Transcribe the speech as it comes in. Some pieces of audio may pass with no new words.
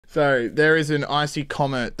So there is an icy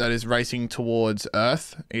comet that is racing towards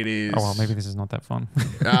Earth. It is. Oh well, maybe this is not that fun.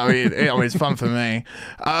 I mean, it's fun for me.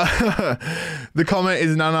 The comet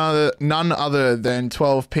is none other than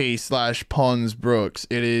 12P / Pons-Brooks.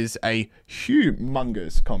 It is a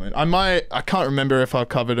humongous comet. I can't remember if I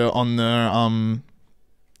covered it on the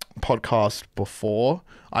podcast before.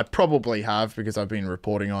 I probably have because I've been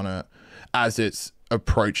reporting on it as it's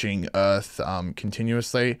approaching Earth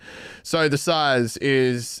continuously. So the size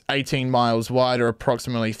is 18 miles wide, or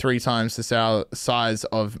approximately 3 times the size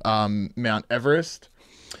of Mount Everest.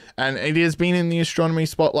 And it has been in the astronomy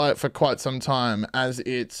spotlight for quite some time, as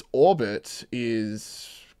its orbit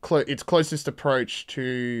is its closest approach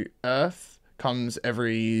to Earth comes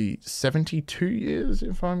every 72 years,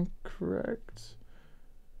 if I'm correct.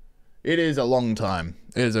 It is a long time.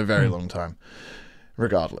 It is a very long time,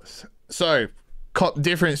 regardless. So,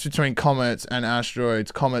 difference between comets and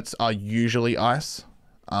asteroids. Comets are usually ice.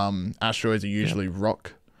 Asteroids are usually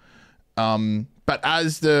rock. But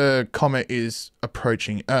as the comet is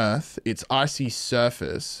approaching Earth, its icy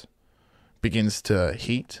surface begins to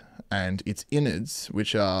heat, and its innards,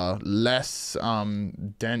 which are less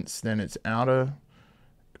dense than its outer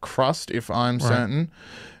crust, if I'm certain,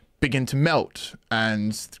 begin to melt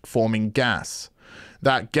and forming gas.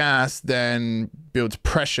 That gas then builds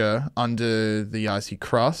pressure under the icy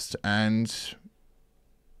crust, and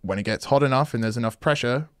when it gets hot enough and there's enough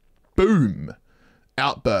pressure, boom,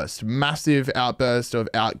 outburst, massive outburst of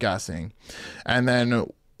outgassing. And then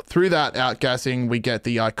through that outgassing, we get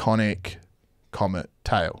the iconic comet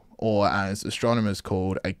tail, or as astronomers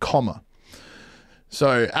called, a comma.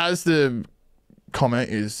 So as the comet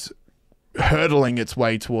is hurtling its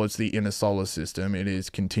way towards the inner solar system, it is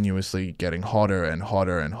continuously getting hotter and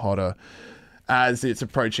hotter and hotter as it's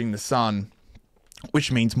approaching the sun, which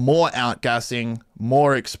means more outgassing,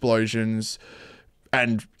 more explosions,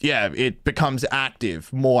 and yeah, it becomes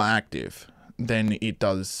active, more active than it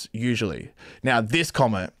does usually. Now, this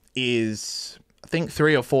comet is, I think,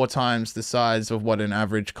 3 or 4 times the size of what an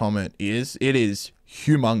average comet is. It is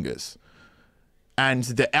humongous. And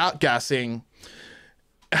the outgassing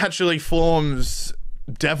actually forms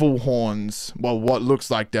devil horns, well, what looks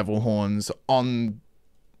like devil horns on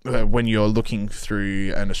when you're looking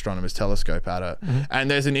through an astronomer's telescope at it. And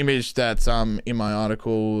there's an image that's in my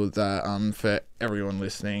article that for everyone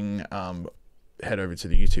listening, head over to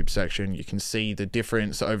the YouTube section. You can see the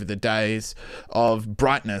difference over the days of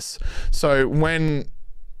brightness. So when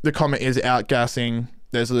the comet is outgassing,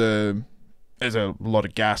 there's a lot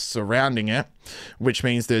of gas surrounding it, which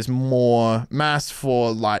means there's more mass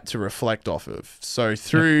for light to reflect off of. So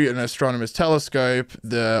through an astronomer's telescope,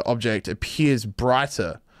 the object appears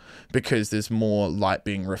brighter because there's more light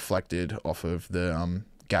being reflected off of the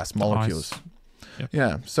gas molecules.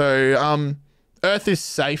 Yeah. So Earth is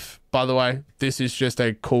safe, by the way. This is just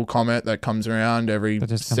a cool comet that comes around every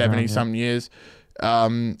 70-something years.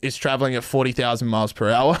 It's traveling at 40,000 miles per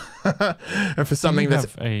hour. And for something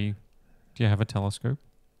that's... Do you have a telescope?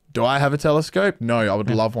 Do I have a telescope? No, I would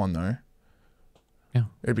love one though. Yeah.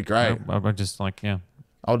 It'd be great. I just like, I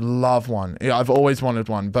would love one. Yeah, I've always wanted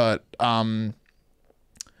one, but I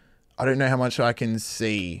don't know how much I can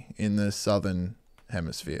see in the southern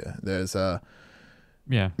hemisphere. There's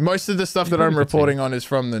most of the stuff that I'm reporting on is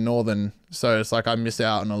from the northern, so it's like I miss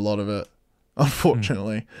out on a lot of it,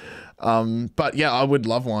 unfortunately. But yeah, I would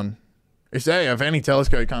love one. If any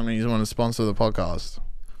telescope companies want to sponsor the podcast,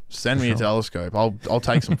 send me a telescope. I'll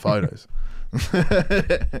take some photos.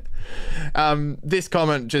 This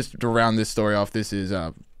comment, just to round this story off, this is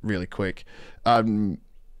really quick.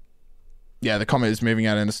 Yeah, the comet is moving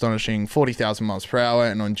at an astonishing 40,000 miles per hour,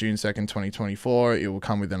 and on June 2nd, 2024, it will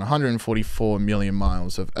come within 144 million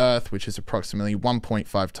miles of Earth, which is approximately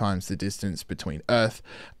 1.5 times the distance between Earth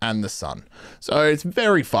and the sun. So it's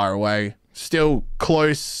very far away, still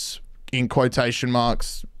close in quotation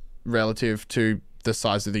marks relative to the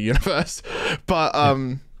size of the universe. But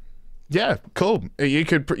yeah, cool. You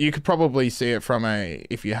could probably see it from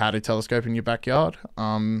if you had a telescope in your backyard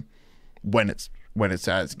when it's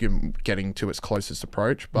getting to its closest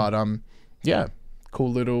approach. But yeah,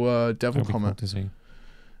 cool little devil comet. Cool to see.